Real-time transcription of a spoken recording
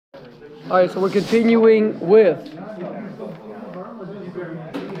All right, so we're continuing with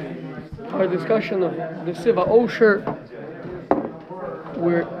our discussion of the Siva Osher.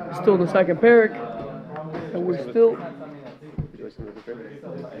 We're still in the second parak, and we're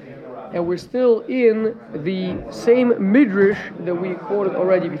still in the same midrash that we quoted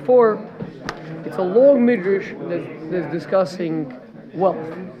already before. It's a long midrash that's discussing wealth.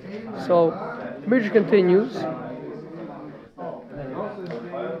 So, midrash continues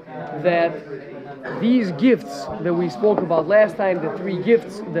that these gifts that we spoke about last time, the three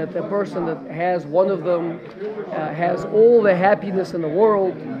gifts, that the person that has one of them has all the happiness in the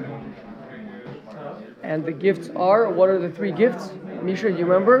world. And the gifts are, what are the three gifts? Misha, do you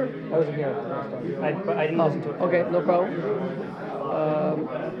remember? I wasn't here. I didn't listen to it. Okay, no problem.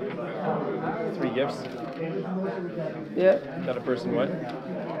 Three gifts. Yeah. That a person what?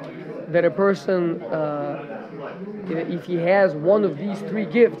 That a person, if he has one of these three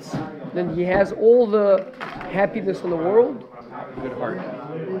gifts, then he has all the happiness in the world. Good heart.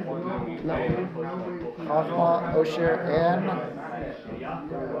 No. Chachma, Osher, and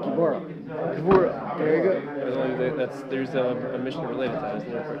Gibora. Gvura. Very good. There's a mission related to that,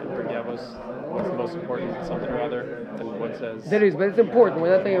 isn't there? For Gavos, what's the most important, something or other, and one says... That is, but it's important.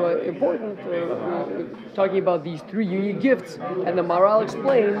 We're not talking about important. We're talking about these three unique gifts, and the Maharal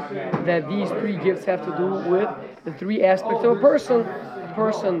explained that these three gifts have to do with the three aspects of a person. A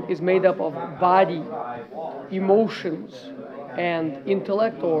person is made up of body, emotions, and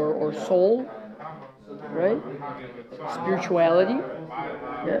intellect or soul, right? Spirituality.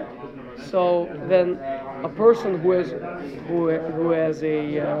 Yeah. So then, a person who has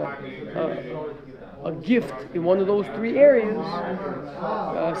a gift in one of those three areas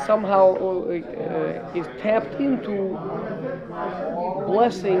somehow is tapped into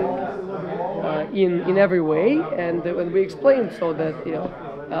blessing in every way, and when we explained so that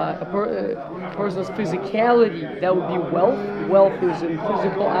a person's physicality, that would be wealth. Wealth is in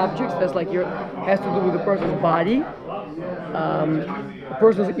physical objects. That's like has to do with the person's body. A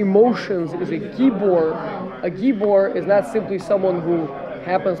person's emotions is a gibor. A gibor is not simply someone who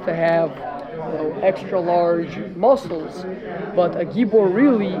happens to have extra large muscles, but a gibor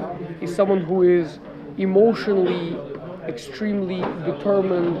really is someone who is emotionally extremely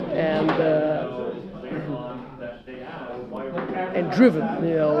determined and driven.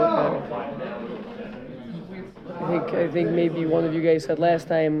 I think maybe one of you guys said last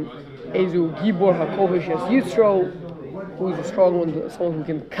time, Ezu Gibor Hakovish as Yisro, who is a strong one, someone who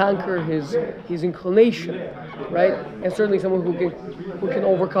can conquer his inclination, right? And certainly someone who can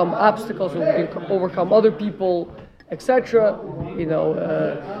overcome obstacles, who can overcome other people, etc.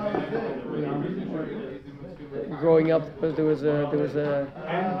 Growing up, there was a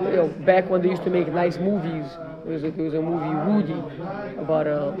back when they used to make nice movies. There was a movie Rudy about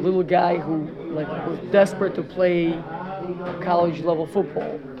a little guy who was desperate to play college level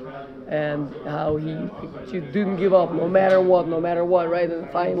football, and how he didn't give up no matter what, right? And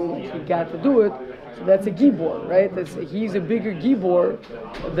finally he got to do it. So that's a gibor, right? He's a bigger gibor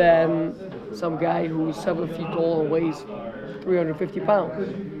than some guy who's 7 feet tall and weighs 350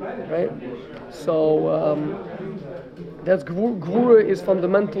 pounds, right? So that's gvura is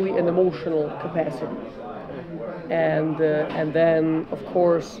fundamentally an emotional capacity, and then of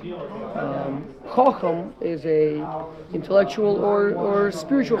course chacham is a intellectual or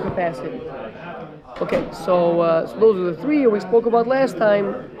spiritual capacity. Okay, so those are the three we spoke about last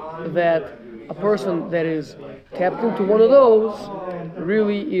time. That a person that is tapped into one of those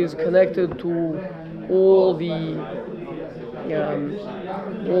really is connected to all the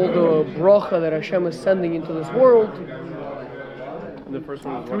bracha that Hashem is sending into this world. The first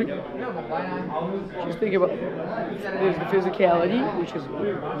one is what again? Just think about there's the physicality, which is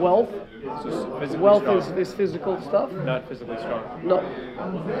wealth. So physically Wealth strong. is physical stuff. Not physically strong. No.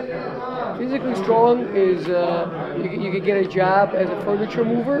 Physically strong is you could get a job as a furniture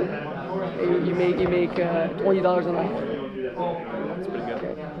mover. You make $20 an hour. That's pretty good.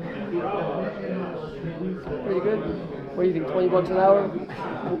 Okay. Pretty good. What do you think? $20 an hour?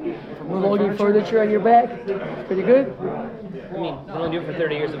 Loading furniture on your back? Pretty good. I mean, you only do it for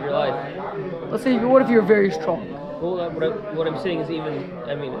 30 years of your life. Let's say, what if you're very strong? Well, what I'm saying is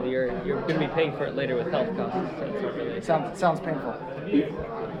you're going to be paying for it later with health costs. So it's not really. It sounds painful.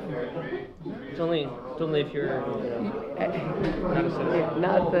 It's only if you're.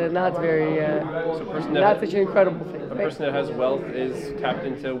 Not very. So a person Not such an incredible thing. A Right? person that has wealth is tapped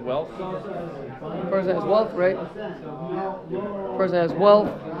into wealth. Person has wealth, right? Person has wealth.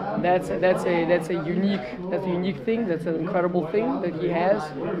 That's a unique thing. That's an incredible thing that he has,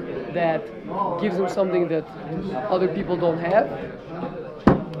 that gives him something that other people don't have.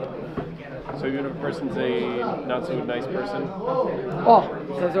 So even if a person's a not so nice person, Oh,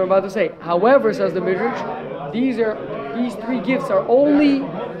 that's what I'm about to say. However, says the Midrash, these three gifts are only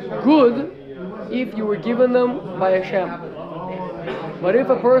good if you were given them by Hashem. But if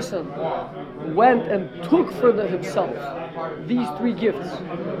a person went and took for himself these three gifts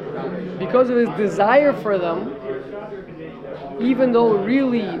because of his desire for them, even though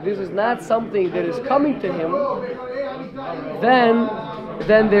really this is not something that is coming to him, then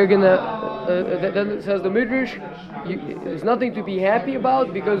they're gonna. Then it says the Midrash, there's nothing to be happy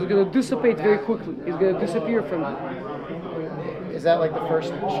about because it's going to dissipate very quickly. It's going to disappear from you. Is that like the first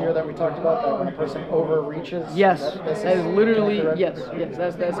shear that we talked about, that when a person overreaches? Yes, this that is literally, yes,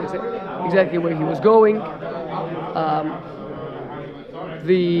 that's exactly where he was going.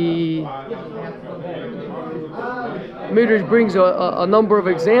 The Midrash brings a number of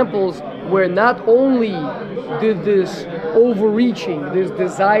examples where not only did this overreaching, this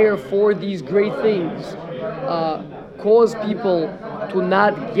desire for these great things cause people to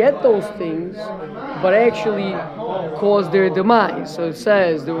not get those things, but actually cause their demise. So it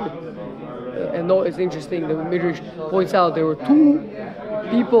says, and it's interesting, the Midrash points out there were two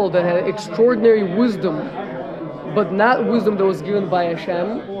people that had extraordinary wisdom, but not wisdom that was given by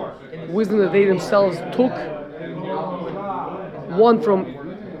Hashem, wisdom that they themselves took, one from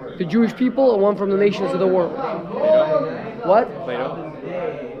the Jewish people and one from the nations of the world. What? Plato.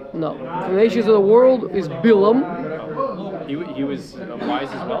 No. From the nations of the world is Bilam. He was wise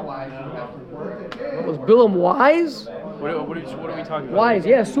as well. Was Bilam wise? What are we talking about? Wise,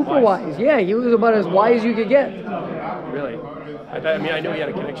 yeah, super wise. Yeah, he was about as wise as you could get. Really? I know he had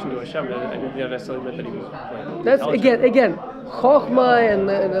a connection to Hashem, but I didn't necessarily meant that he was like, That's intelligent. again, Chokhmah and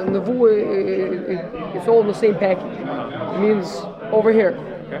Nevuah, it's all in the same package. It means over here.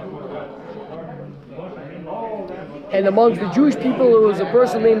 Okay. And amongst the Jewish people, there was a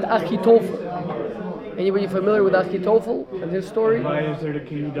person named Achitophel. Anybody familiar with Achitophel and his story? Why is there the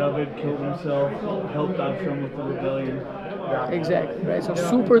King David killed himself, helped Hashem with the rebellion? Exactly, right? So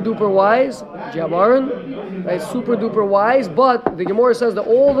super duper wise, Jamaran, right? Super duper wise, but the Gemara says that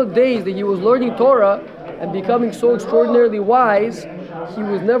all the days that he was learning Torah and becoming so extraordinarily wise, he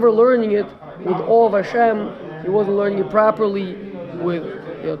was never learning it with awe of Hashem. He wasn't learning it properly with,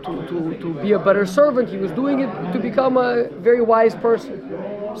 to be a better servant. He was doing it to become a very wise person.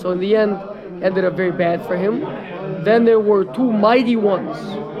 So in the end, ended up very bad for him. Then there were two mighty ones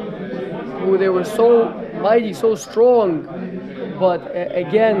who they were so mighty, so strong, but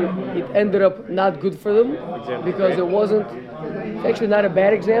again, it ended up not good for them because it wasn't. It's actually not a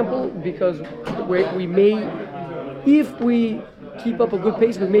bad example because we may, if we keep up a good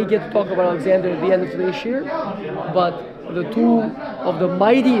pace, we may get to talk about Alexander at the end of today's year. But the two of the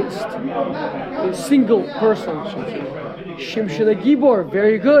mightiest single persons, Shimshon and Gibor,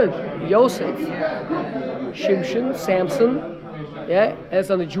 very good. Yosef, Shimshon, Samson, yeah, that's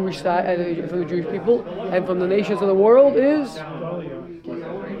on the Jewish side, from the Jewish people, and from the nations of the world is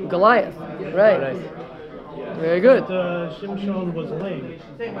Goliath, right? Very good. But Shimshon was lame.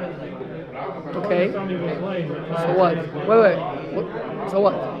 Okay. He was lame. So what? Wait. So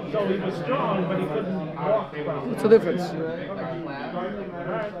what? So he was strong, but he couldn't walk properly. What's the difference?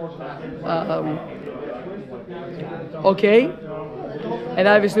 Okay. And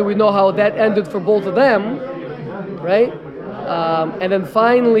obviously we know how that ended for both of them, right? And then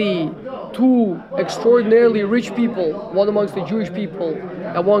finally, two extraordinarily rich people, one amongst the Jewish people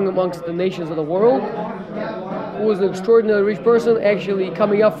and one amongst the nations of the world, who was an extraordinarily rich person, actually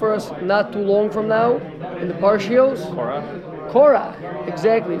coming up for us not too long from now in the Parshios. Korach,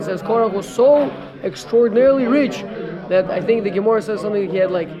 exactly. It says Korach was so extraordinarily rich that I think the Gemara says something like he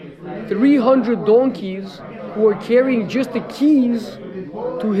had like 300 donkeys who were carrying just the keys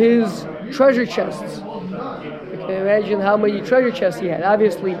to his treasure chests. You can imagine how many treasure chests he had.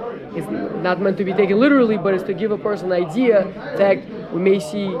 Obviously, it's not meant to be taken literally, but it's to give a person an idea. In fact, we may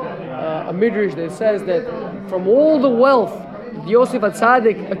see a midrash that says that from all the wealth that Yosef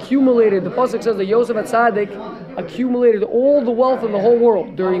HaTzadik accumulated, the pasuk says that Yosef HaTzadik accumulated all the wealth in the whole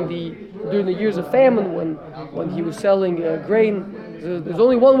world during the years of famine when he was selling grain. There's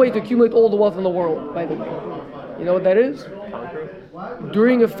only one way to accumulate all the wealth in the world, by the way. You know what that is?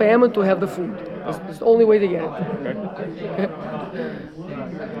 During a famine, to have the food. It's the only way to get it.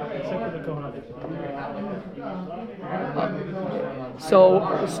 So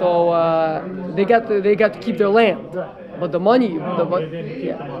they got to keep their land, but the money,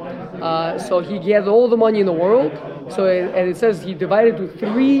 so he gathered all the money in the world. So and it says he divided to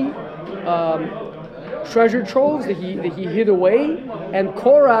three treasure troves that he hid away, and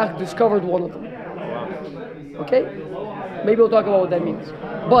Korach discovered one of them. Okay, maybe we'll talk about what that means.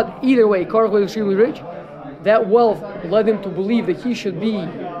 But either way, Korach was extremely rich. That wealth led him to believe that he should be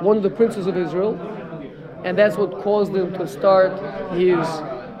one of the princes of Israel, and that's what caused him to start his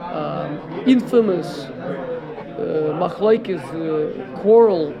infamous machlokes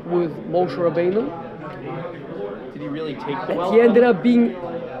quarrel with Moshe Rabbeinu. Did he really take the And wealth? he ended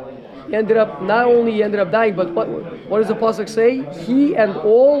up not only he ended up dying, but what does the pasuk say? He and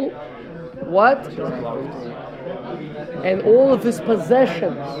all what? And all of his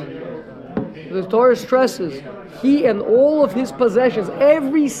possessions. The Torah stresses he and all of his possessions,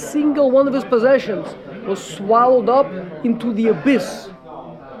 every single one of his possessions, was swallowed up into the abyss.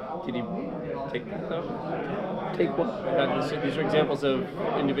 Did he take that though? Take what? These are examples of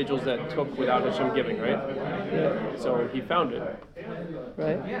individuals that took without Hashem giving, right? Yeah. So he found it.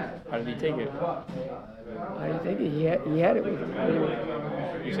 Right? How did he take it? I think he had it with him. Anyway.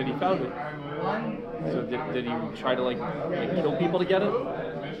 You said he found it. So did he try to like kill people to get it?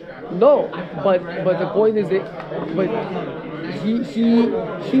 No, but the point is that he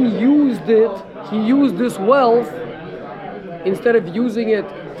used it. He used this wealth instead of seeing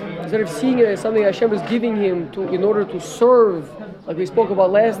it as something Hashem was giving him in order to serve. Like we spoke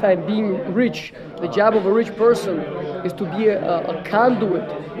about last time, being rich. The job of a rich person is to be a conduit,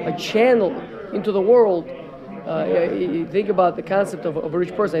 a channel into the world. You think about the concept of a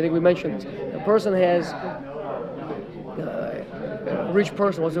rich person. I think we mentioned this. A person has. Rich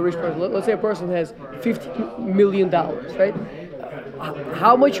person. What's a rich person? Let's say a person has $50 million, right?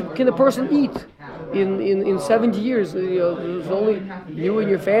 How much can a person eat in 70 years? There's only you and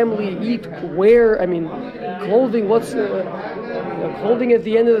your family eat, wear. I mean, clothing. What's clothing at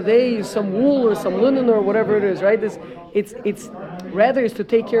the end of the day is some wool or some linen or whatever it is, right? It's rather is to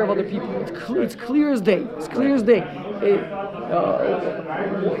take care of other people. It's clear as day. It's clear as day.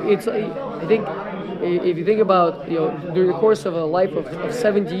 I think. If you think about, during the course of a life of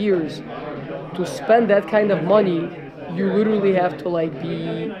 70 years, to spend that kind of money, you literally have to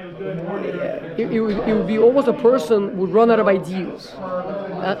be. It would be almost a person would run out of ideas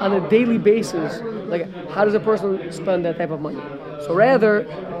on a daily basis. Like, how does a person spend that type of money? So rather,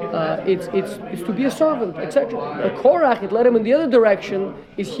 it's to be a servant, etc. Korach, it led him in the other direction.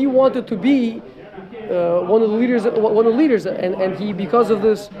 Is he wanted to be one of the leaders, and he, because of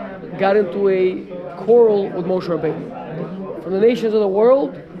this, got into a quarrel with Moshe Rabbeinu. From the nations of the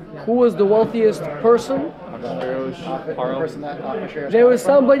world, who was the wealthiest person? There was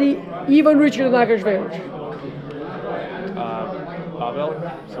somebody even richer than Achashverosh. Babel?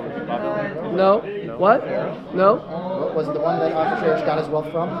 Somebody Babel? No. What? No. Was it the one that Achashverosh got his wealth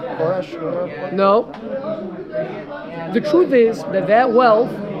from? Koresh? No. The truth is that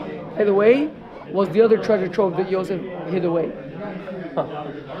wealth, by the way, was the other treasure trove that Yosef hid away.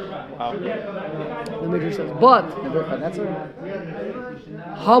 Wow. The Midrash says, but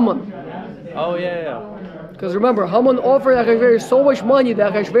Haman. Oh yeah. Because remember, Haman offered Achashverosh so much money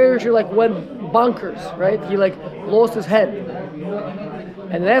that Achashverosh went bonkers, right? He lost his head,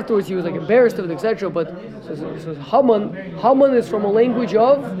 and then afterwards he was embarrassed of it, etc. But so Haman is from a language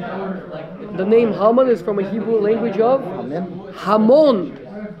of. The name Haman is from a Hebrew language of Hamon.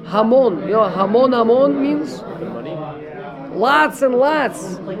 Hamon. Hamon means Money. lots and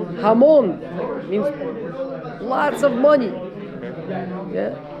lots. Hamon means lots of money.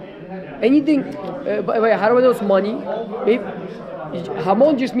 Yeah. Anything. How do I know it's money?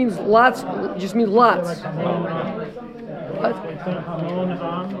 Hamon just means lots. Just means lots. What?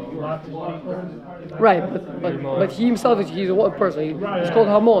 Right, but he himself he's a one person. He's called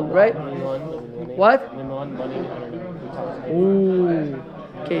Hamon, right? What? Ooh.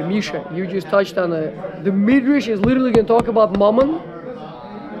 Okay, Misha, you just touched on the Midrash is literally going to talk about Mammon.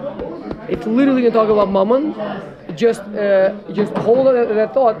 It's literally going to talk about Mammon. Just hold on to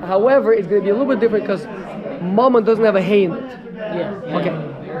that thought. However, it's going to be a little bit different because Mammon doesn't have a hay in it. Yeah. Okay.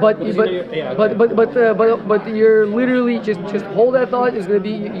 But you're literally just hold that thought. It's going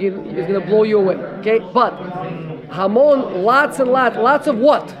to blow you away. Okay. But Hamon, lots and lots of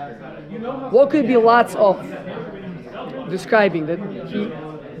what? What could be lots of? Describing that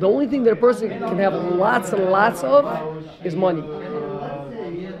the only thing that a person can have lots and lots of is money.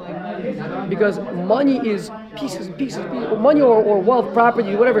 Because money is pieces, money or wealth,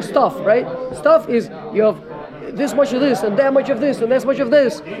 property, whatever, stuff, right? Stuff is you have this much of this and that much of this and that much of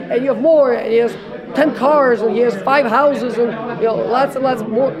this, and you have more, and he has 10 cars and he has 5 houses and lots and lots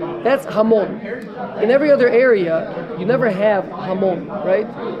more. That's Hamon. In every other area, you never have Hamon, right?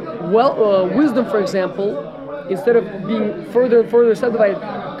 Well, wisdom, for example, instead of being further and further subdivided,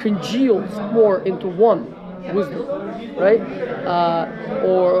 congeals more into one. wisdom, right?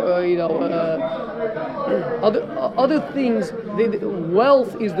 Other things.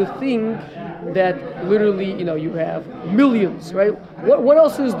 Wealth is the thing that literally, you have millions, right? What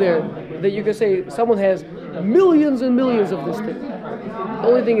else is there that you can say someone has millions and millions of this thing? The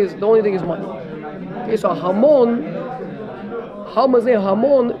only thing is money. Okay, so Hamon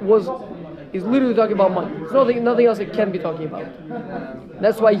is literally talking about money. There's nothing else it can be talking about.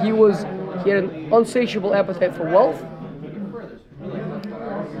 That's why he had an insatiable appetite for wealth,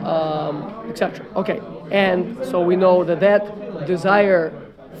 etc. Okay, and so we know that desire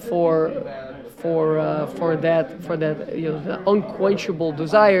for that the unquenchable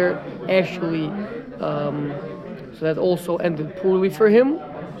desire actually, so that also ended poorly for him.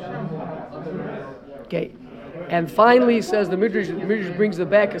 Okay, and finally he says the Midrash brings it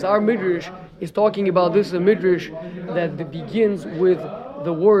back, because our Midrash is talking about this. A Midrash that begins with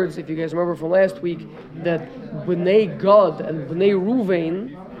the words, if you guys remember from last week, that Bnei Gad and Bnei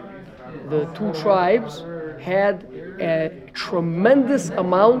Ruvain, the two tribes, had a tremendous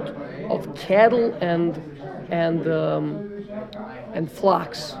amount of cattle and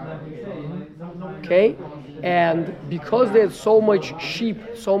flocks. Okay, and because they had so much sheep,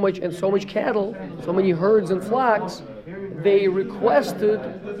 so much cattle, so many herds and flocks, they requested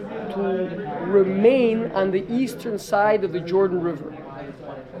to remain on the eastern side of the Jordan River,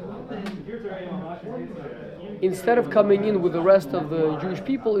 instead of coming in with the rest of the Jewish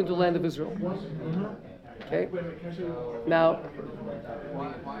people into the land of Israel. Okay? Now,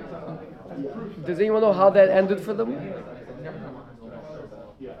 does anyone know how that ended for them?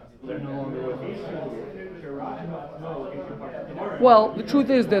 They're no longer with us. Well, the truth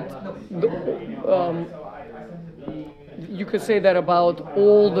is that you could say that about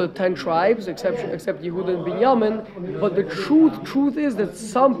all the 10 tribes, except Yehuda and Binyamin. But the truth is that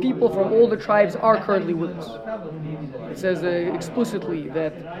some people from all the tribes are currently with us. It says explicitly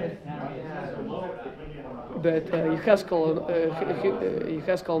that Yechezkel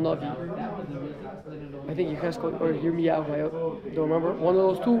Navi, I think Yechezkel or Yirmiyahu, I don't remember, one of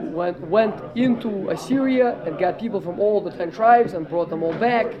those two went into Assyria and got people from all the 10 tribes and brought them all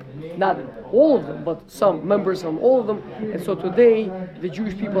back. Not all of them, but some members from all of them. And so today, the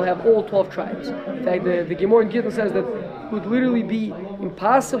Jewish people have all 12 tribes. In fact, the Gemara in Gittin says that it would literally be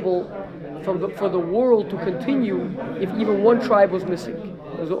impossible for the world to continue if even one tribe was missing.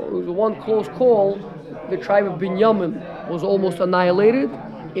 It was one close call. The tribe of Binyamin was almost annihilated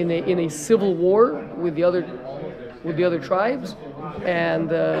in a civil war with the other tribes,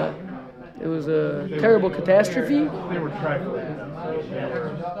 and it was a terrible catastrophe. They were trifling.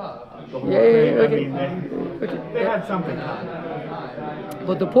 They had something.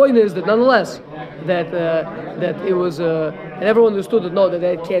 But the point is that nonetheless, that it was, and everyone understood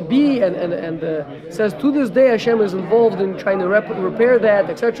that can't be, and says to this day Hashem is involved in trying to repair that,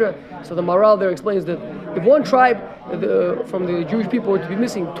 etc. So the Maral there explains that if one tribe from the Jewish people were to be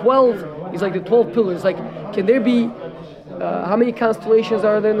missing 12, it's like the 12 pillars. Like, can there be, how many constellations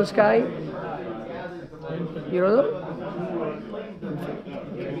are there in the sky? You don't know?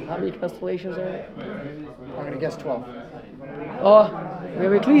 How many constellations are there? I'm going to guess 12. Oh, we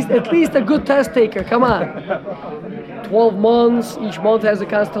have at least a good test taker. Come on. 12 months. Each month has a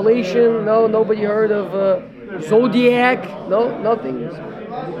constellation. No, nobody heard of zodiac. No, nothing.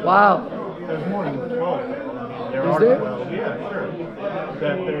 Wow. There's more than 12. There Is are there? 12. Yeah, sure.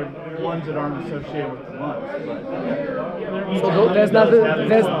 That they're ones that aren't associated with the months. But So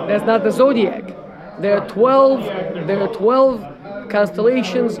that's not the zodiac. There are 12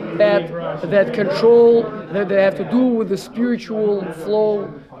 constellations that control, that they have to do with the spiritual flow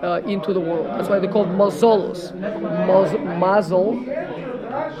into the world. That's why they're called mazolos. Mazel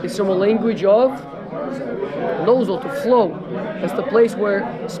is from a language of nozzle, to flow. That's the place where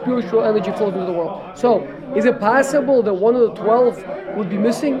spiritual energy flows into the world. So, is it possible that one of the 12 would be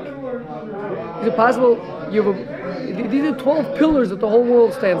missing? Is it possible these are 12 pillars that the whole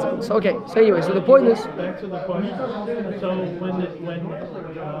world stands on. So, okay. So anyway, so the point is. Back to the question. So when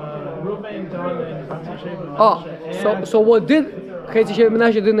Reuben, Gad, and Manasseh. So what did Chetzi Sheva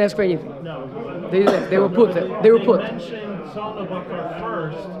Menashe didn't ask for anything? No. They were put there. They were put. They mentioned Son of Bakar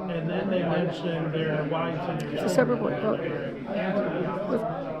first, and then they mentioned their wives and their It's a separate point.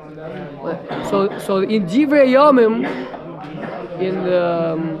 So in Divrei Yomim, in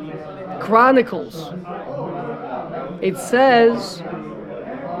the Chronicles, it says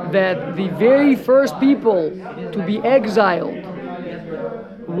that the very first people to be exiled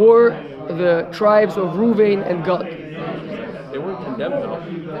were the tribes of Reuven and Gad. They weren't them though?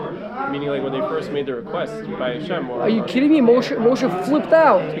 Meaning like when they first made the request by Hashem. Are you kidding me? Moshe flipped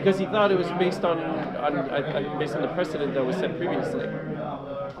out. Because he thought it was based on the precedent that was set previously.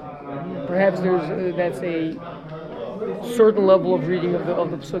 Perhaps that's a certain level of reading of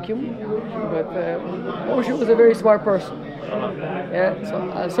the psukim, but Moshe was a very smart person. Yeah, so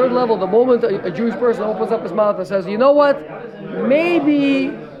at a certain level, the moment a Jewish person opens up his mouth and says, "You know what?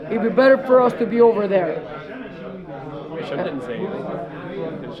 Maybe it'd be better for us to be over there." Hashem didn't say anything.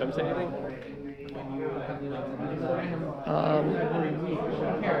 Did Hashem say anything?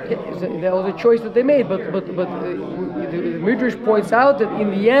 That was a choice that they made, but the Midrash points out that in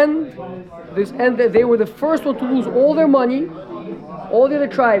the end, they were the first one to lose all their money. All the other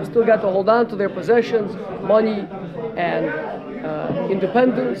tribes still got to hold on to their possessions, money, and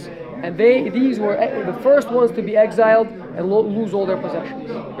independence, and these were the first ones to be exiled and lose all their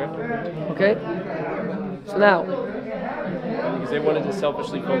possessions. Okay? So now, because they wanted to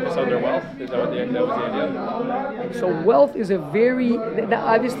selfishly focus on their wealth. Is that was the idea? So wealth is a very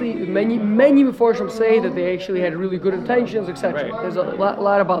obviously many Mefarshim say that they actually had really good intentions, etc. Right. There's a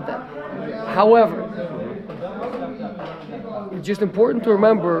lot about that. However, it's just important to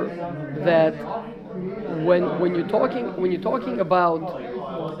remember that when you're talking about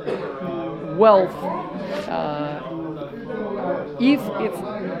wealth, if it's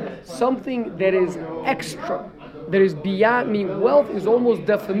something that is extra, that is beyond, I mean, wealth is almost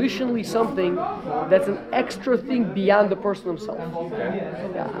definitionally something that's an extra thing beyond the person himself.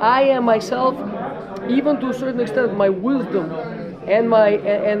 I am myself, even to a certain extent, my wisdom and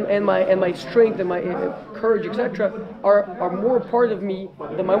my strength and my courage, etc., are more part of me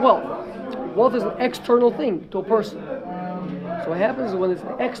than my wealth. Wealth is an external thing to a person. So what happens is when it's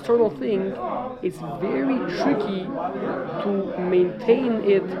an external thing, it's very tricky to maintain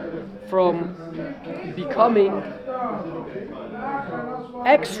it from becoming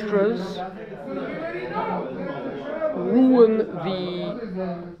extras, ruin the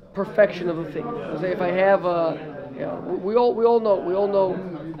perfection of the thing. So if I have we all know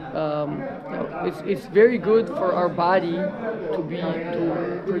it's very good for our body to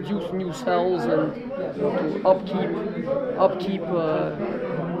produce new cells and to upkeep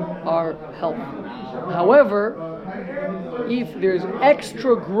our health. However, if there's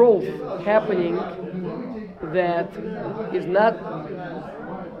extra growth happening that is not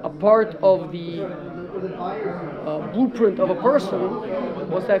a part of the blueprint of a person,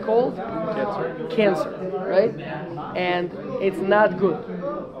 what's that called? Cancer, right? And it's not good.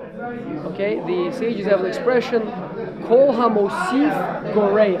 Okay, the sages have an expression, Kol hamosif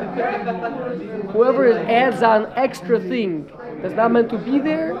goreya. Whoever adds on extra thing that's not meant to be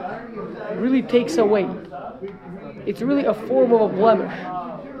there, really takes away. It's really a form of a blemish.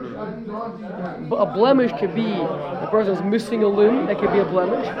 A blemish could be the person's missing a limb, that could be a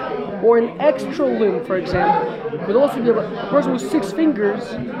blemish, or an extra limb, for example, could also be a person with 6 fingers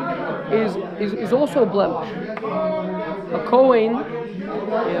is also a blemish. A Kohen,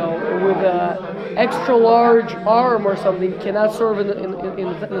 with an extra large arm or something cannot serve in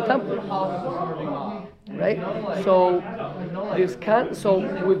the temple, right? So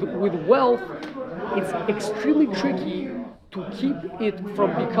with wealth, it's extremely tricky to keep it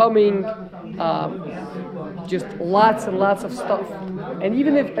from becoming just lots and lots of stuff. And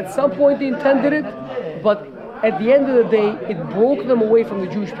even if at some point they intended it, but at the end of the day, it broke them away from the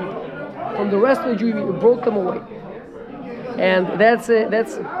Jewish people. From the rest of the Jewish people, it broke them away. And that's a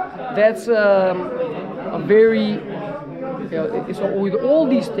very, so with all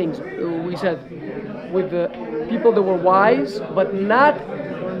these things, we said, with the people that were wise, but not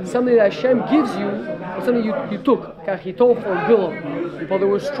something that Hashem gives you, but something you took. Kachitov or Bilam. People that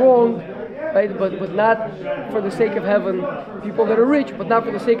were strong, right? But not for the sake of heaven. People that are rich, but not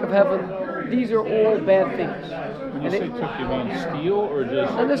for the sake of heaven. These are all bad things. When you say took, you mean steal or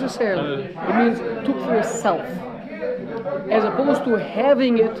just? Not necessarily. It means took for yourself, as opposed to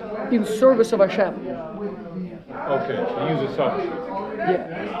having it in service of Hashem. Okay, so use it selfishly.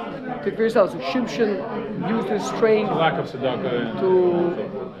 Yeah, took for yourself. So Shimshon used his strength Lack of tzedakah. to.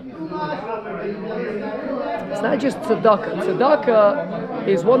 It's not just tzedakah. Tzedakah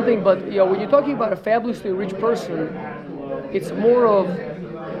is one thing, but when you're talking about a fabulously rich person, it's more of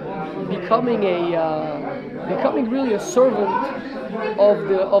becoming really a servant of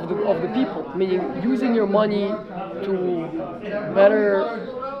the people, meaning using your money to better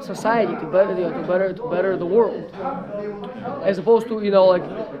society, to better the world, as opposed to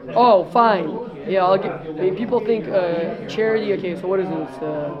oh fine, I'll give. People think charity. Okay, so what is it? It's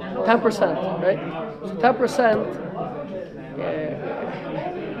 10%, right? So 10%.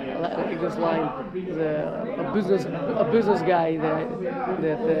 this line. A business guy that I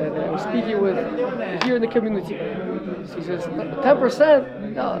was speaking with here in the community. So he says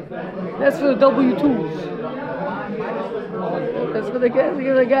 10%. No, that's for the W-2s. That's for the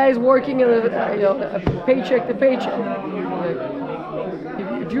guys working a paycheck to paycheck.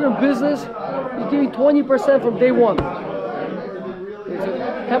 If you're in business, you're giving 20% from day one.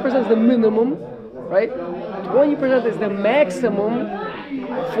 10% is the minimum, right? 20% is the maximum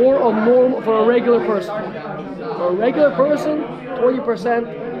for a regular person. For a regular person,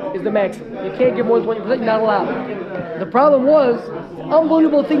 20% is the maximum. You can't give more than 20%. You're not allowed. The problem was, it's an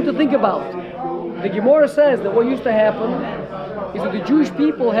unbelievable thing to think about. The Gemara says that what used to happen is that the Jewish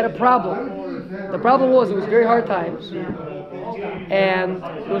people had a problem. The problem was it was very hard times, and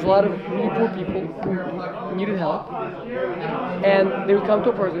there was a lot of really poor people who needed help. And they would come to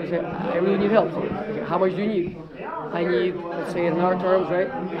a person and say, I really need help. Okay, how much do you need? I need, let's say in our terms, right?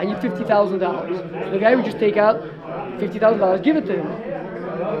 I need $50,000. So the guy would just take out $50,000, give it to him.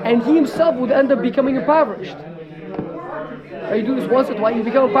 And he himself would end up becoming impoverished. You do this once or twice, you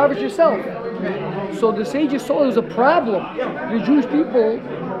become impoverished yourself. So the sages saw there was a problem. The Jewish people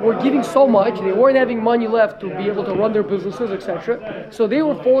were giving so much, they weren't having money left to be able to run their businesses, etc. So they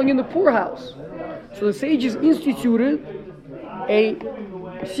were falling in the poorhouse. So the sages instituted a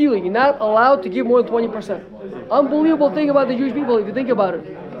ceiling. You're not allowed to give more than 20%. Unbelievable thing about the Jewish people, if you think about it,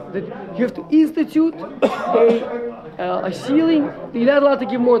 that you have to institute a ceiling that you're not allowed to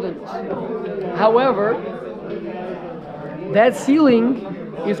give more than this. However, that ceiling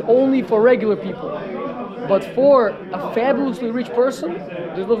is only for regular people. But for a fabulously rich person,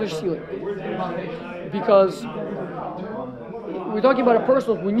 there's no such ceiling. Because we're talking about a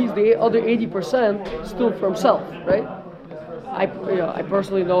person who needs the other 80% still for himself, right? I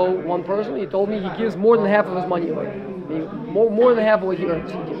personally know one person. He told me he gives more than half of his money away. More than half of what he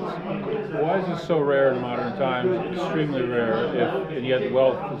earns, he gives. Why is this so rare in modern times? Extremely rare, and yet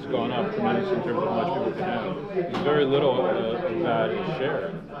wealth has gone up tremendously in terms of how much people can have. There's very little of that is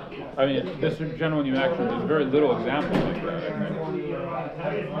shared. I mean, this general new action, there's very little examples like that, I think.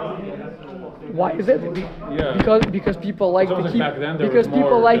 Why is it? Because people like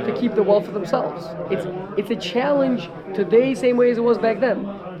to keep the wealth for themselves. It's a challenge today, same way as it was back then.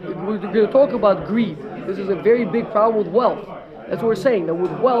 We're going to talk about greed. This is a very big problem with wealth. That's what we're saying. That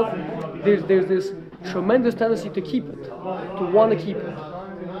with wealth, there's this tremendous tendency to keep it, to want to keep it.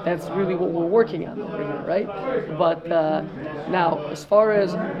 That's really what we're working on over here, right? But now, as far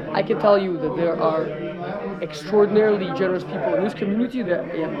as I can tell you that there are extraordinarily generous people in this community. That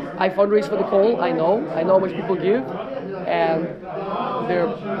I fundraise for the Kol. I know how much people give, and there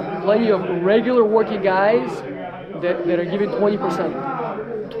are plenty of regular working guys that are giving 20%,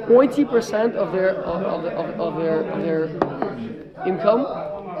 20% of their income,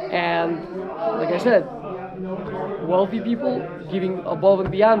 and like I said, wealthy people giving above and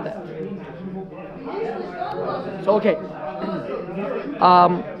beyond that. So okay.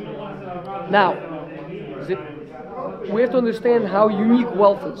 Now, we have to understand how unique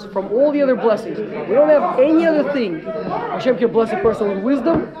wealth is from all the other blessings. We don't have any other thing. Hashem can bless a person with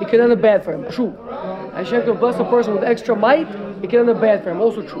wisdom, it can end up bad for him. True. Hashem can bless a person with extra might, it can end up bad for him.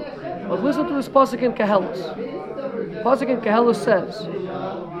 Also true. But listen to this pasuk in Koheles. Pasuk in Koheles says,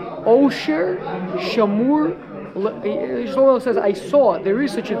 Osher Shamur. Shlomo says, I saw there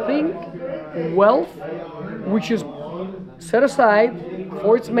is such a thing, wealth, which is set aside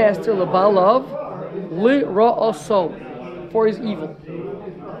for its master, lebalav, li-ra'aso, for his evil.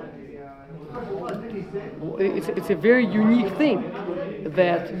 It's a very unique thing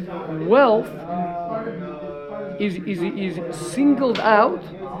that wealth is singled out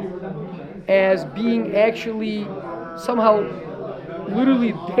as being actually somehow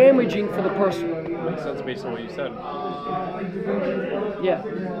literally damaging for the person. Makes sense based on what you said. Yeah,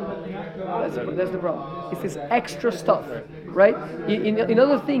 that's the problem. It's this extra stuff, right? In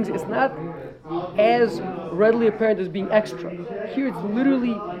other things, it's not as readily apparent as being extra. Here, it's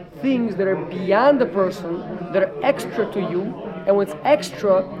literally things that are beyond the person, that are extra to you, and when it's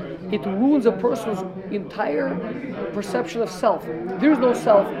extra, it ruins a person's entire perception of self. There's no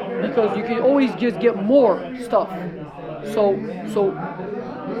self because you can always just get more stuff. So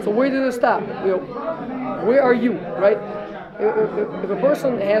where did it stop? Where are you, right? If a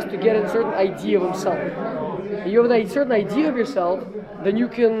person has to get a certain idea of himself, and you have a certain idea of yourself, then you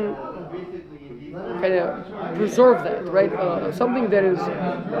can kind of preserve that, right? Something that is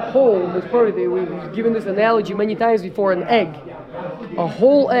whole, is perfect. We've given this analogy many times before, an egg. A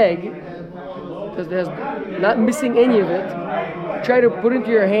whole egg, because there's not missing any of it, try to put it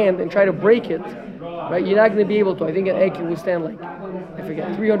into your hand and try to break it, right? You're not going to be able to. I think an egg can withstand like if you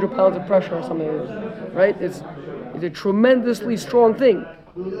get 300 pounds of pressure or something, right? It's a tremendously strong thing.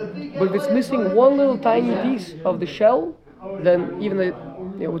 But if it's missing one little tiny piece of the shell, then even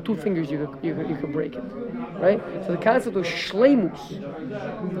with 2 fingers you could break it, right? So the concept of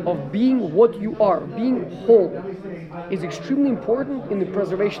shleimus, of being what you are, being whole, is extremely important in the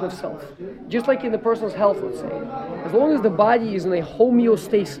preservation of self. Just like in the person's health, let's say. As long as the body is in a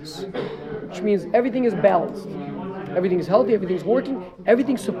homeostasis, which means everything is balanced, everything is healthy, everything is working,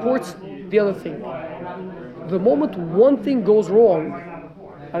 everything supports the other thing. The moment one thing goes wrong,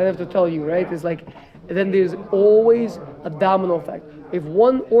 I don't have to tell you, right? It's like, then there's always a domino effect. If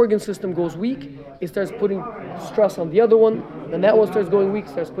one organ system goes weak, it starts putting stress on the other one, then that one starts going weak,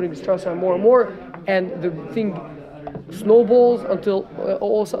 starts putting stress on more and more, and the thing snowballs until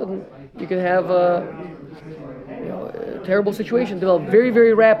all of a sudden you can have a terrible situation develop very,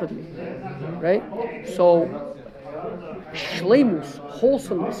 very rapidly, right? So, shleimus,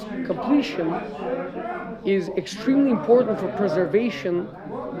 wholesomeness, completion, is extremely important for preservation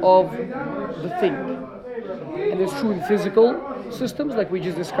of the thing. And it's true in physical systems, like we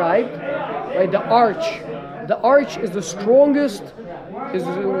just described, right? The arch is the strongest,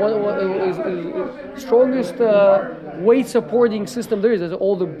 strongest weight supporting system there is.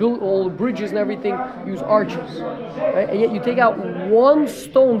 All the bridges and everything use arches, right? And yet you take out one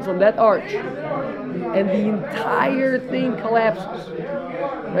stone from that arch, and the entire thing collapses,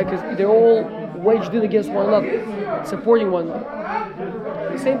 right? Because they're all wedged in against one another, supporting one another.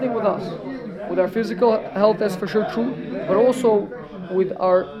 The same thing with us. With our physical health, that's for sure true, but also with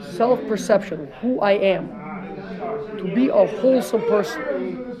our self-perception, who I am, to be a wholesome person.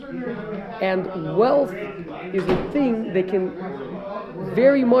 And wealth is a thing that can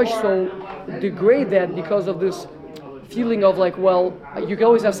very much so degrade that because of this feeling of like, well, you can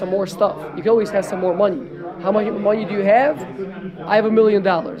always have some more stuff. You can always have some more money. How much money do you have? I have $1 million.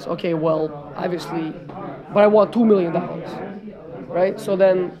 Okay, well, obviously, but I want $2 million, right? So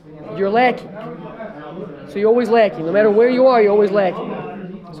then you're lacking. So you're always lacking. No matter where you are, you're always lacking.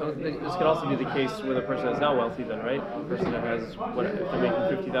 So this could also be the case with a person that's not wealthy, then, right? A person that has, if they're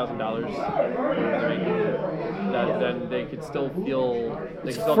making $50,000, then they could still feel.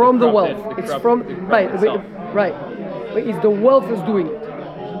 It's from the wealth. It's from right. But it's the wealth that's doing it.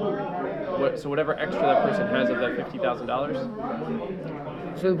 So whatever extra that person has of that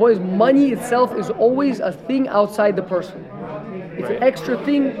 $50,000. So the point is, money itself is always a thing outside the person. It's an extra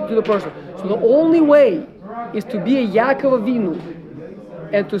thing to the person. So the only way is to be a Yaakov Avinu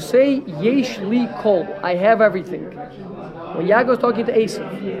and to say Yesh li kol, I have everything. When Yaakov is talking to Esav,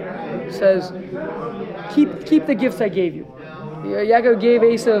 he says, keep the gifts I gave you. Yaakov gave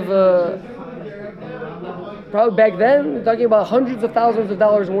Esav, probably back then, we're talking about hundreds of thousands of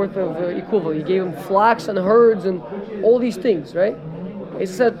dollars worth of equivalent. He gave him flocks and herds and all these things, right? Esav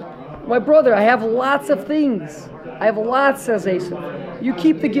said, my brother, I have lots of things. I have lots, says Esav. You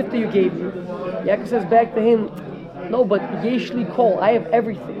keep the gift that you gave me. Yaakov says back to him, no, but Yesh li kol, I have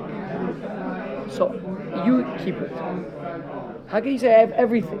everything. So you keep it. How can you say I have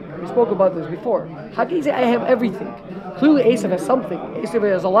everything? We spoke about this before. How can you say I have everything? Clearly Esav has something. Esav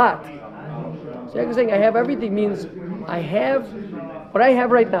has a lot. So Yaakov saying I have everything means I have what I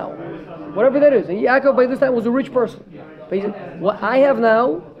have right now. Whatever that is. And Yaakov by this time was a rich person. But he said, what I have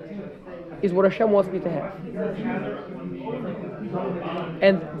now is what Hashem wants me to have.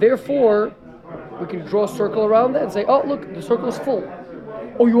 And therefore, we can draw a circle around that and say, oh, look, the circle is full.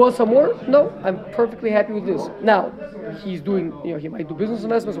 Oh, you want some more? No, I'm perfectly happy with this. Now, he's doing, he might do business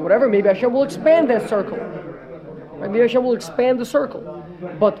investments or whatever. Maybe Hashem will expand that circle. Right? Maybe Hashem will expand the circle.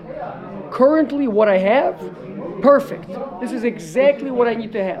 But currently, what I have, perfect. This is exactly what I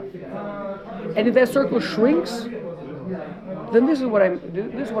need to have. And if that circle shrinks, then this is what I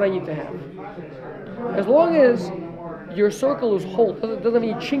need to have. As long as your circle is whole, doesn't have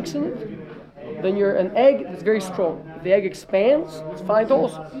any chinks in it, then you're an egg that's very strong. If the egg expands, it's fine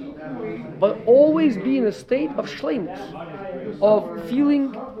also. But always be in a state of shleimus, of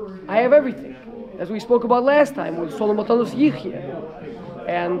feeling I have everything. As we spoke about last time with Solomotanus Yichye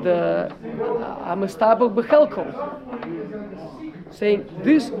and Amastabel Bechelko, saying,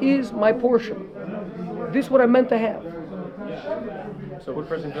 this is my portion. This is what I'm meant to have. So if a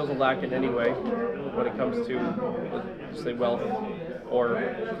person feels a lack in any way when it comes to, let's say, wealth or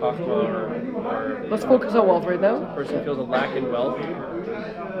chachma or let's focus on wealth right now. If a person feels a lack in wealth,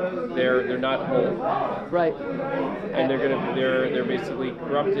 they're not whole. Right. And they're basically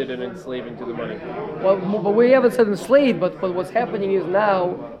corrupted and enslaving to the money. Well, but we haven't said enslaved, but what's happening is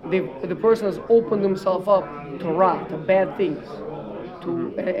now the person has opened himself up to rot, to bad things,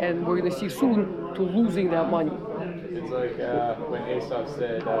 and we're going to see soon to losing that money. It's like when Aesop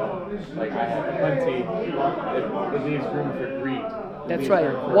said, like, I have plenty, it leaves room for greed. That's right,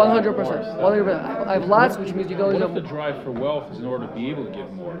 100%. 100%. I have lots, which means you can always What if the have. drive for wealth is in order to be able to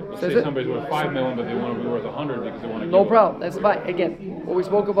give more? Let's So say is it- somebody's worth 5 million, but they want to be worth 100 because they want to No give problem. That's fine. Again, what we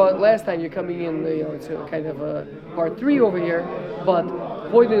spoke about last time, you're coming in, it's a kind of a part 3 over here. But the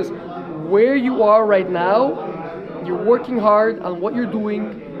point is, where you are right now, you're working hard on what you're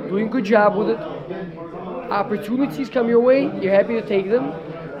doing a good job with it. Opportunities come your way, you're happy to take them,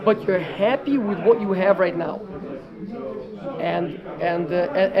 but you're happy with what you have right now. And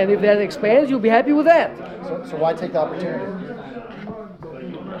if that expands, you'll be happy with that So why take the opportunity?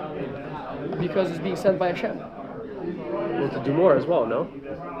 because it's being sent by Hashem. Well, to do more as well, no?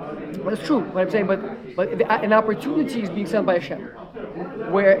 Well, that's true. What I'm saying, but an opportunity is being sent by Hashem.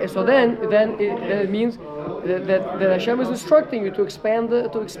 Where so then it means that Hashem is instructing you to expand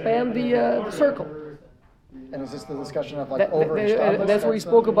the circle. And is this the discussion of like That's over what we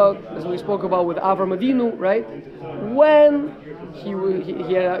spoke about. That's what we spoke about with Avram Avinu, right? When he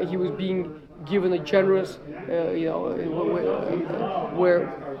was being given a generous, where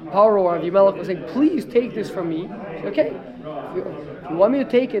Paro or Avimelech was saying, "Please take this from me." Okay, if you want me to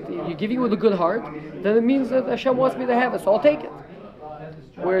take it, you're giving it with a good heart, then it means that Hashem wants me to have it, so I'll take it.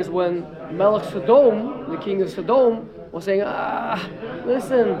 Whereas when Melech Sodom, the king of Sodom, was saying,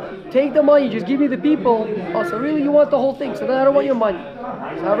 listen, take the money, just give me the people. Oh, so really you want the whole thing, so then I don't want your money.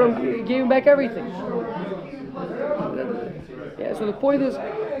 So Avram gave him back everything. Yeah, so the point is,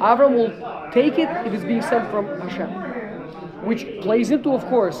 Avram will take it if it's being sent from Hashem. Which plays into, of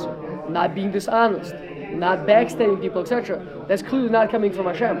course, not being dishonest, not backstabbing people, etc. That's clearly not coming from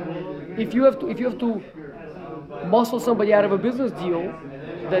Hashem. If you have to muscle somebody out of a business deal,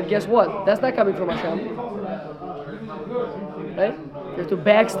 then guess what? That's not coming from Hashem. Right? You have to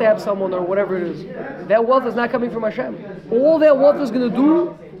backstab someone or whatever it is. That wealth is not coming from Hashem. All that wealth is going to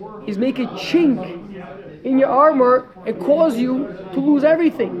do is make a chink in your armor and cause you to lose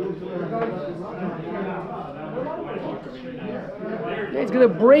everything. It's going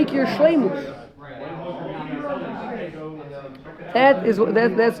to break your shleimus.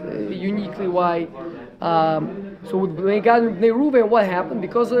 That's uniquely why. So with Bnei Gad and Bnei Reuven, what happened?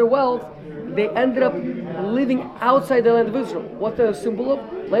 Because of their wealth, they ended up living outside the land of Israel. What the symbol of?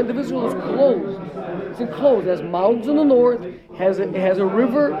 Land of Israel is closed. It's enclosed. It has mountains in the north. It has a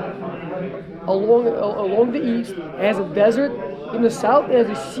river along the east. It has a desert in the south. It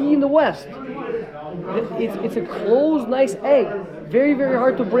has a sea in the west. It's a closed, nice egg. Very, very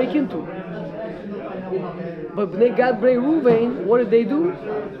hard to break into. But Bnei Gad, Bnei Reuven, what did they do?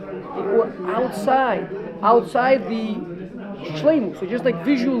 They were outside the shleimus. So just like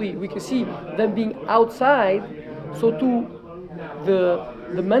visually, we can see them being outside. So too,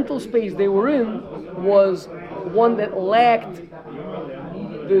 the mental space they were in was one that lacked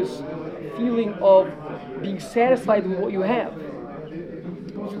this feeling of being satisfied with what you have.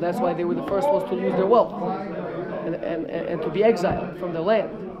 So that's why they were the first ones to lose their wealth and to be exiled from their land.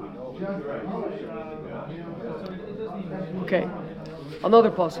 Okay, another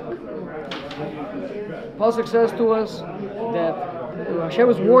pasuk. Pasuk says to us that Hashem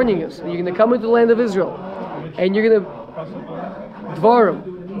is warning us that you're going to come into the land of Israel and you're going to Dvarim.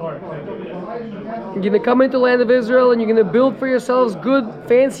 You're going to come into the land of Israel and you're going to build for yourselves good,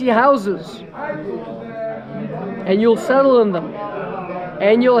 fancy houses. And you'll settle in them.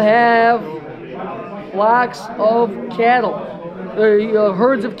 And you'll have flocks of cattle,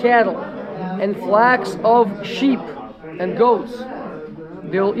 herds of cattle, and flocks of sheep and goats.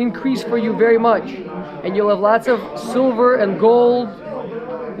 They'll increase for you very much. And you'll have lots of silver and gold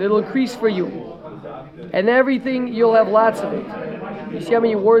that'll increase for you. And everything, you'll have lots of it. You see how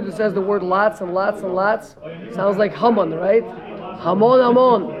many words it says the word lots and lots and lots? Sounds like Haman, right? Hamon,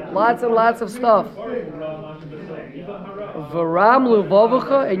 Hamon. Lots and lots of stuff. Varam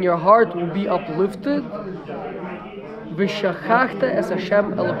levavacha, and your heart will be uplifted. V'shachachta es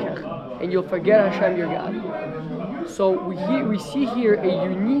Hashem Elokecha, and you'll forget Hashem your God. So we see here a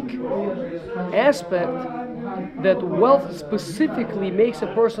unique aspect that wealth specifically makes a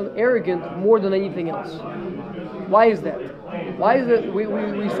person arrogant more than anything else. Why is that? Why is that? We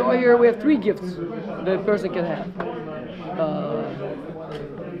saw here we have 3 gifts that a person can have.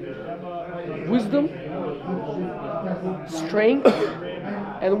 Wisdom, strength,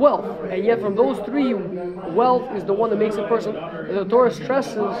 and wealth. And yet from those 3, wealth is the one that makes a person, the Torah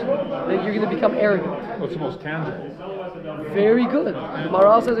stresses that you're going to become arrogant. What's the most tangible? Very good. The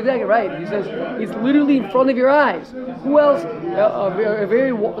Maral says exactly right. He says it's literally in front of your eyes. Who else? A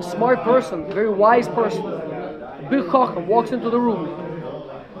very smart person, a very wise person, big chacham walks into the room.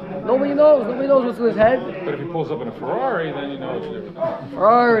 Nobody knows. Nobody knows what's in his head. But if he pulls up in a Ferrari, then you know it's different.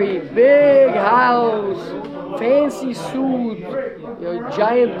 Ferrari, big house, fancy suit,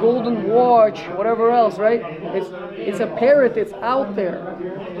 giant golden watch, whatever else, right? It's apparent. It's out there.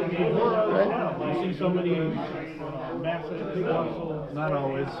 Right? You see so many massive colossal. Not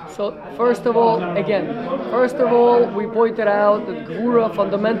always. So first of all, we pointed out that Gvura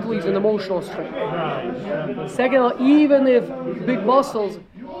fundamentally is an emotional strength. Second of all, even if big muscles,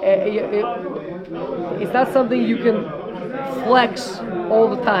 it's not something you can flex all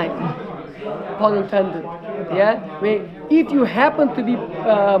the time, pun intended. Yeah, I mean, if you happen to be,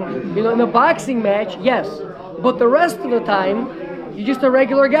 in a boxing match, yes, but the rest of the time, you're just a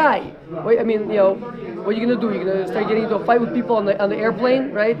regular guy. Wait, I mean, what are you gonna do? You're gonna start getting into a fight with people on the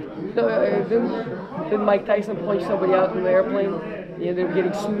airplane, right? Didn't Mike Tyson punch somebody out in the airplane? He ended up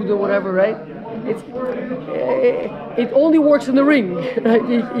getting sued or whatever, right? It only works in the ring, right?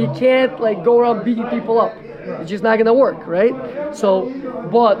 You can't go around beating people up. It's just not gonna work, right? So,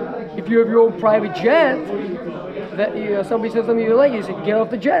 but if you have your own private jet, that somebody says something you like, you say get off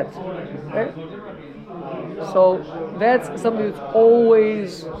the jet, right? So that's something that's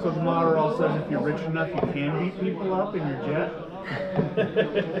always. So the model says if you're rich enough, you can beat people up in your jet.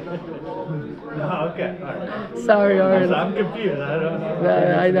 No, okay, all right. Sorry, Aaron. I'm confused. I don't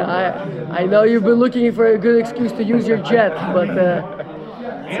know. I know you've been looking for a good excuse to use your jet, but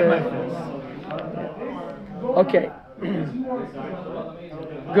okay.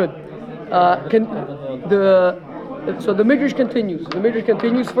 Good. So the Midrash continues. The Midrash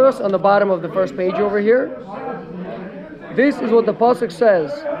continues first on the bottom of the first page over here. This is what the pasuk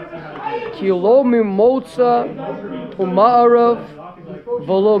says: Ki lo mimotza uma'arav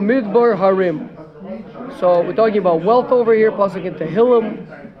v'lo midbar harim. So we're talking about wealth over here, pasuk in Tehillim,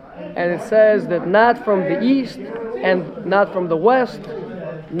 and it says that not from the east and not from the west,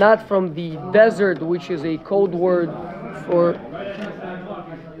 not from the desert, which is a code word for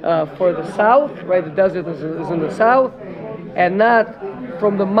the south, right? The desert is in the south, and not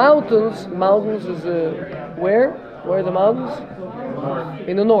from the mountains. Mountains is where? Where are the mountains?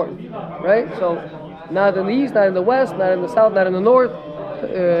 In the north, right? So not in the east, not in the west, not in the south, not in the north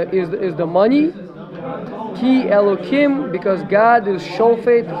is the money. Ki Elokim, because God is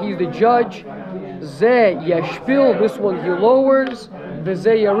Shofet, He's the judge. Ze Yashpil, this one He lowers.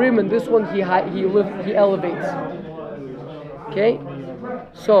 Veze Yarim, and this one He elevates. Okay.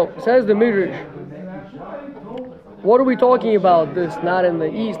 So, says the Midrash, what are we talking about? This not in the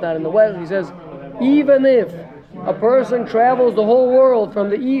east, not in the west. He says, even if a person travels the whole world from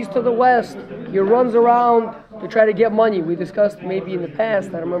the east to the west, he runs around to try to get money. We discussed maybe in the past,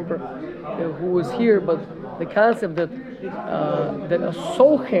 I don't remember who was here, but the concept that a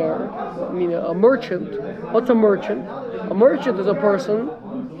socher, I mean a merchant, what's a merchant? A merchant is a person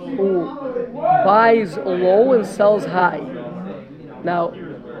who buys low and sells high. Now,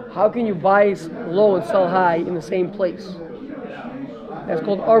 how can you buy low and sell high in the same place? That's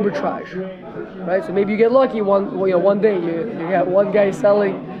called arbitrage, right? So maybe you get lucky one day you got one guy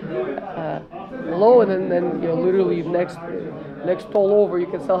selling low, and then literally next toll over you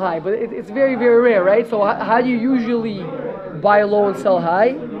can sell high. But it's very, very rare, right? So how do you usually buy low and sell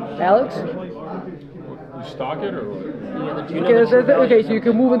high, Alex? You stock it or what? Okay, so you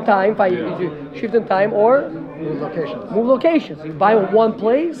can move in time, you shift in time, or Move locations. move locations. You buy one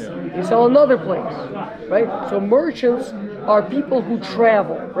place, you sell another place, right? So merchants are people who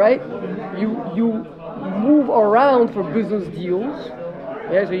travel, right? You move around for business deals.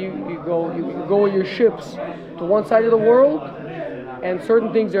 Yeah, so you go in your ships to one side of the world, and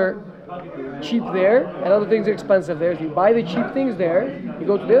certain things are cheap there, and other things are expensive there. So you buy the cheap things there, you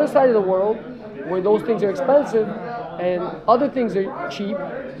go to the other side of the world where those things are expensive and other things are cheap.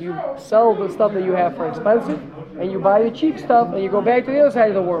 You sell the stuff that you have for expensive, and you buy the cheap stuff, and you go back to the other side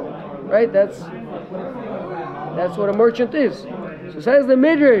of the world, right? That's what a merchant is. So says the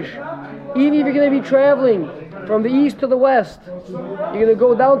Midrash, even if you're going to be traveling from the east to the west, you're going to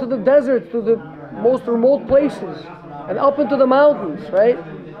go down to the desert, to the most remote places, and up into the mountains, right?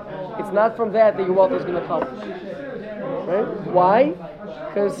 It's not from that your wealth is going to come, right? Why?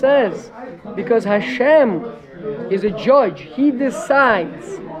 Because it says, because Hashem is a judge. He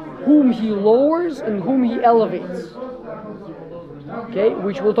decides whom He lowers and whom He elevates. Okay,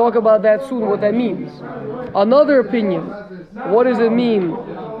 which we'll talk about that soon, what that means. Another opinion, what does it mean?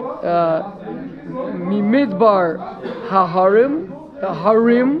 Mimidbar harim.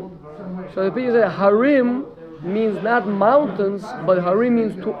 So the opinion is that harim means not mountains, but harim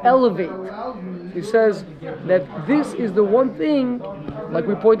means to elevate. He says that this is the one thing like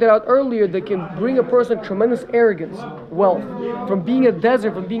we pointed out earlier, that can bring a person tremendous arrogance, wealth, from being a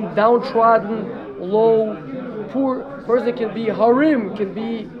desert, from being downtrodden, low, poor. Person can be harim, can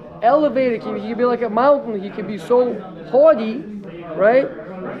be elevated, he can be like a mountain, he can be so haughty, right?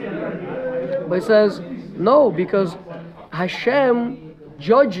 But it says no, because Hashem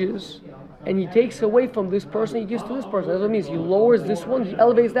judges and he takes away from this person, he gives to this person. That's what it means. He lowers this one, he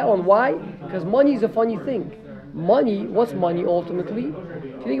elevates that one. Why? Because money is a funny thing. Money, what's money ultimately? If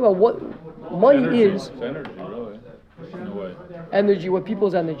you think about what money is, It's energy, really, in a way. energy, what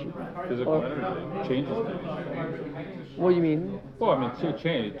people's energy. Physical energy changes things. What do you mean? Well, I mean,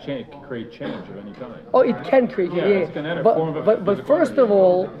 change can create change of any kind. Oh, it can create. Yeah, it's a form of but physical first energy. of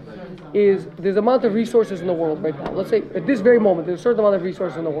all, is there's amount of resources in the world right now. Let's say at this very moment, there's a certain amount of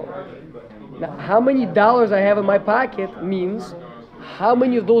resources in the world. Now, how many dollars I have in my pocket means how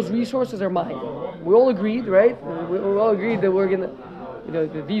many of those resources are mine. We all agreed, right? We all agreed that we're gonna,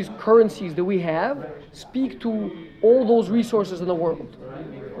 that these currencies that we have speak to all those resources in the world,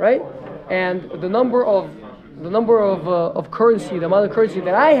 right? And the number of currency, the amount of currency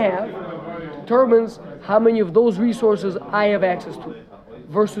that I have, determines how many of those resources I have access to,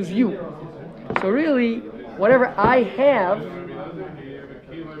 versus you. So really, whatever I have,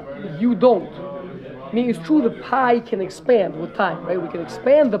 you don't. I mean, it's true the pie can expand with time, right? We can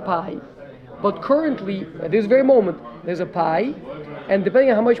expand the pie, but currently, at this very moment, there's a pie, and depending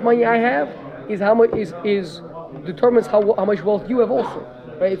on how much money I have, determines how much wealth you have also,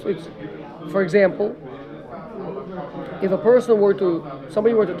 right? It's for example, if a person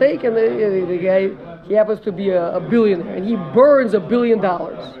somebody were to take, and the guy, he happens to be a billionaire, and he burns $1 billion.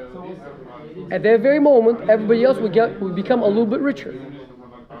 At that very moment, everybody else would become a little bit richer.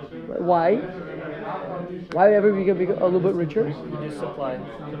 Why? Why everybody become a little bit richer? Reduce supply.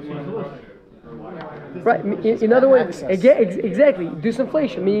 Right. In other words, exactly,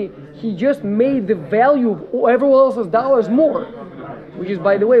 disinflation. Meaning he just made the value of everyone else's dollars more, which is,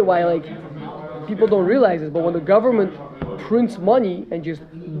 by the way, why people don't realize this. But when the government prints money and just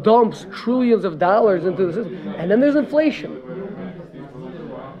dumps trillions of dollars into the system, and then there's inflation.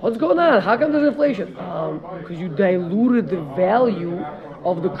 What's going on? How come there's inflation? Because you diluted the value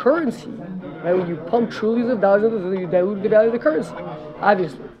of the currency. Right? When you pump trillions of dollars into the system, you diluted the value of the currency,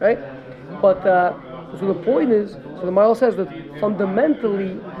 obviously, right? But so the point is, so the Maral says that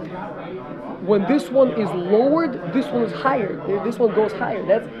fundamentally, when this one is lowered, this one is higher. This one goes higher.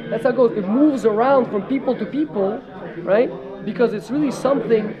 That's how it goes. It moves around from people to people, right? Because it's really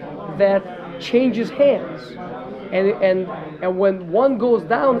something that changes hands, and when one goes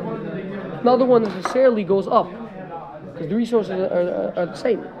down, another one necessarily goes up, because the resources are the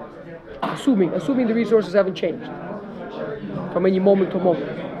same. Assuming the resources haven't changed from any moment to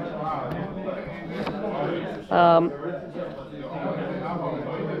moment.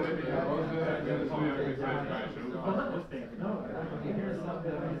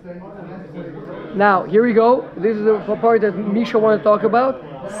 Now, here we go. This is the part that Misha wanted to talk about.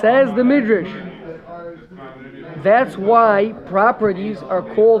 Says the Midrash. That's why properties are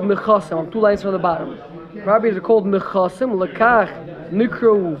called mechasim. I'm 2 lines from the bottom. Properties are called mechasim. Lekach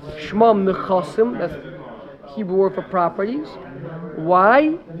nikrou shmam mechasim. That's Hebrew word for properties.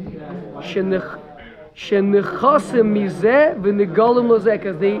 Why? Shenechasim mizeh v'negalim lozeh,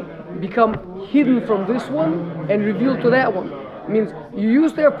 because they become hidden from this one and revealed to that one. It means you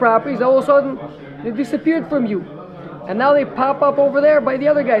used their properties, all of a sudden they disappeared from you, and now they pop up over there by the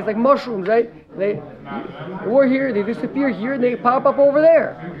other guys, like mushrooms, right? They were here, they disappear here, and they pop up over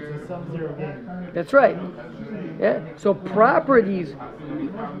there. That's right. Yeah. So properties,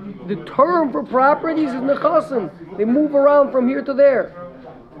 the term for properties is nechasim. They move around from here to there.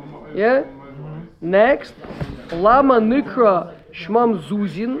 Yeah. Next, lama nikra shmam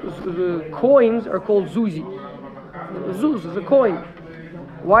zuzin. The coins are called zuzi. Zuz is a coin.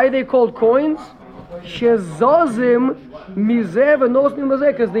 Why are they called coins? Shezazim mizev and nosnim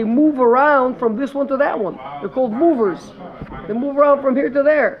mazeh, because they move around from this one to that one. They're called movers. They move around from here to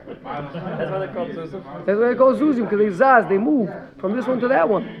there. That's why they're called zuzim? That's why they're called zuzim, because they zaz, they move from this one to that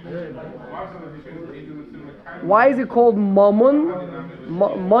one. Why is it called mammon?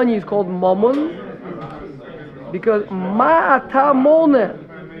 Money is called mammon because ma'ata mone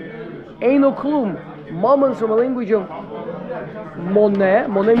eino klum. Mammon is from a language of moneh.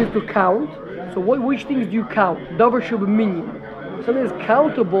 Moneh means to count. So which things do you count? Davar shub minyan. Something that's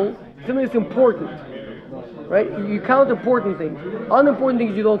countable, something that's important. Right? You count important things. Unimportant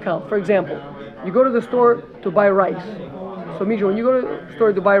things you don't count. For example, you go to the store to buy rice. So Misha, when you go to the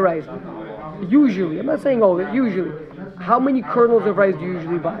store to buy rice, usually, I'm not saying always, usually, how many kernels of rice do you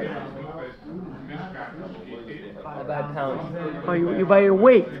usually buy? I buy pounds. Oh, you buy your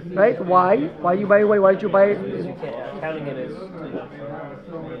weight, right? Why? Why you buy your weight? Why don't you buy it? Because you can't, counting it is.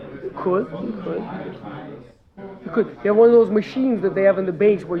 You could. You have one of those machines that they have in the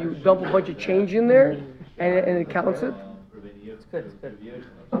base where you dump a bunch of change in there and it counts it. It's good.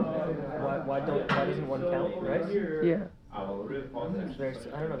 Why doesn't one count, right? Yeah. It's very,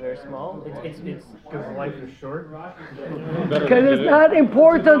 I don't know, very small. It's Because life is short. Because it's not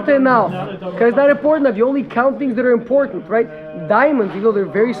important enough. You only count things that are important, right? Diamonds, they're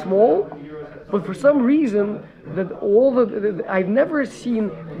very small, but for some reason, I've never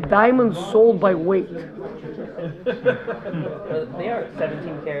seen diamonds sold by weight. they are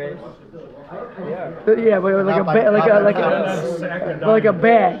 17 carats. They are. Yeah, but like a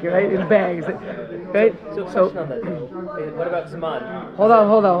bag, right? In bags, right? So question on that. What about Zaman? Hold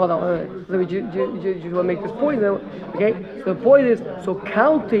on. Let me just want to make this point now. Okay, so the point is,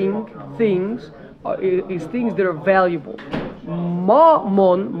 counting things is things that are valuable. Ma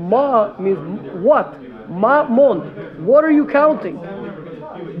means what? Ma'mon. What are you counting?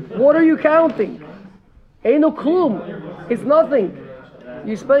 Ain't no klum. It's nothing.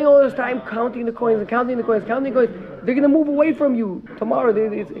 You're spending all this time counting the coins. They're gonna move away from you tomorrow.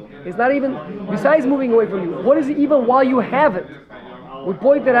 It's not even. Besides moving away from you, what is it even while you have it? We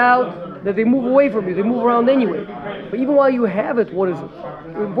pointed out that they move away from you. They move around anyway. But even while you have it, what is it?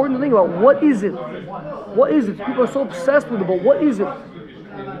 It's important to think about what is it. What is it? People are so obsessed with it, but what is it?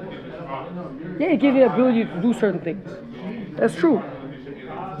 Yeah, it gives you the ability to do certain things. That's true.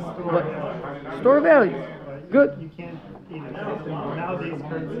 But store value. Good. You can't eat it. Nowadays,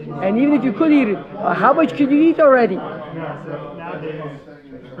 currency. And even if you could eat it, how much can you eat already? So nowadays,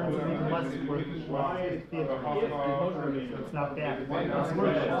 currency is even less worth it's not bad. It's worth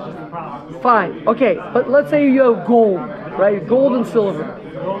it. It's just a problem. Fine. Okay. But let's say you have gold, right? Gold and silver.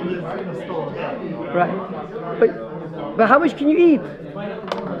 Gold is in the store. Yeah. Right. But how much can you eat? You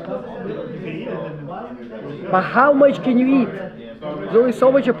can eat it. But how much can you eat? There's only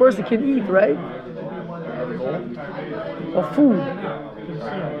so much a person can eat, right? Of food.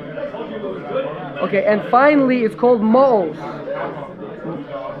 Okay, and finally it's called ma'os.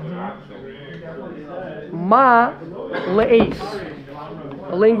 Ma le'es.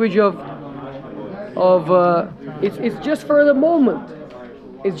 A language of it's just for the moment.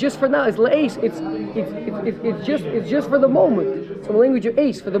 It's just for now. It's le'es. It's just for the moment. It's a language of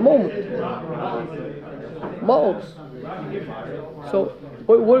ace for the moment. Ma'os. So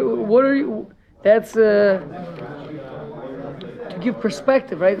what are you? That's to give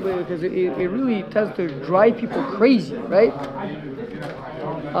perspective, right? Because it really tends to drive people crazy, right?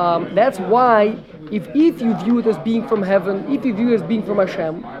 That's why if you view it as being from heaven, if you view it as being from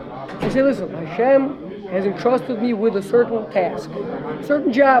Hashem, you say, listen, Hashem has entrusted me with a certain task, a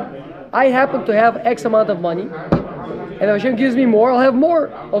certain job. I happen to have X amount of money, and if Hashem gives me more, I'll have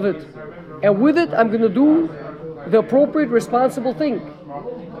more of it. And with it, I'm going to do the appropriate, responsible thing.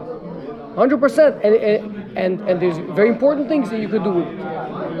 100%. And there's very important things that you could do with it.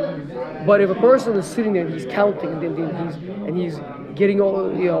 But if a person is sitting there and he's counting and he's getting all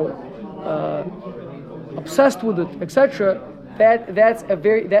obsessed with it, etc., that's the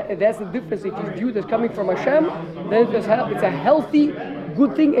difference. If you view it as coming from Hashem, then it's a healthy,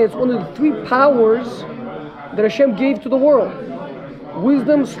 good thing, and it's one of the three powers that Hashem gave to the world: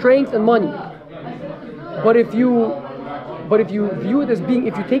 wisdom, strength, and money. But if you view it as being,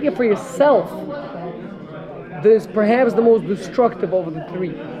 if you take it for yourself, this is perhaps the most destructive of the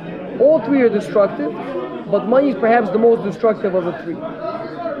three. All three are destructive, but money is perhaps the most destructive of the three.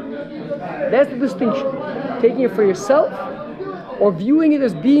 That's the distinction. Taking it for yourself or viewing it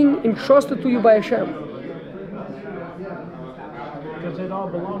as being entrusted to you by Hashem. Because it all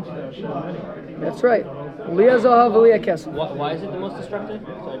belongs to Hashem anyway. That's right. Liya zahav v'liya kesef. Why is it the most destructive?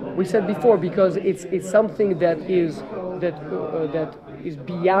 Sorry. We said before because it's something that is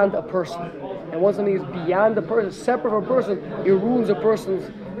beyond a person, and once something is beyond a person, separate from a person, it ruins a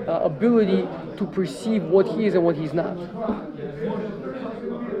person's ability to perceive what he is and what he's not.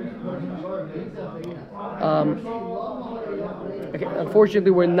 Okay,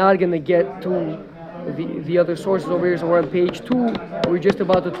 unfortunately, we're not going to get to the other sources over here, so we're on page 2. We're just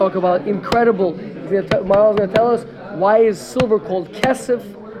about to talk about incredible. Maharal's going to tell us why is silver called kesef,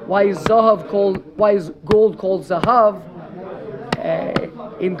 why is gold called zahav.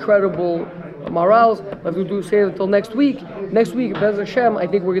 Incredible morals. But we'll say it until next week. Next week, Bez Hashem, I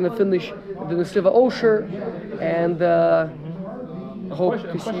think we're going to finish the Nesiva Osher, and hope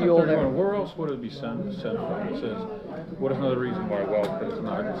Question to see question you all 31, there. where else would it be sent from? It says, what is another reason why wealth is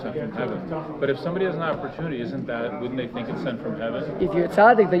not sent from heaven? But if somebody has an opportunity, wouldn't they think it's sent from heaven? If you're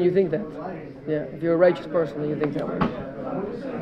tzaddik, then you think that. Yeah, if you're a righteous person, then you think that way.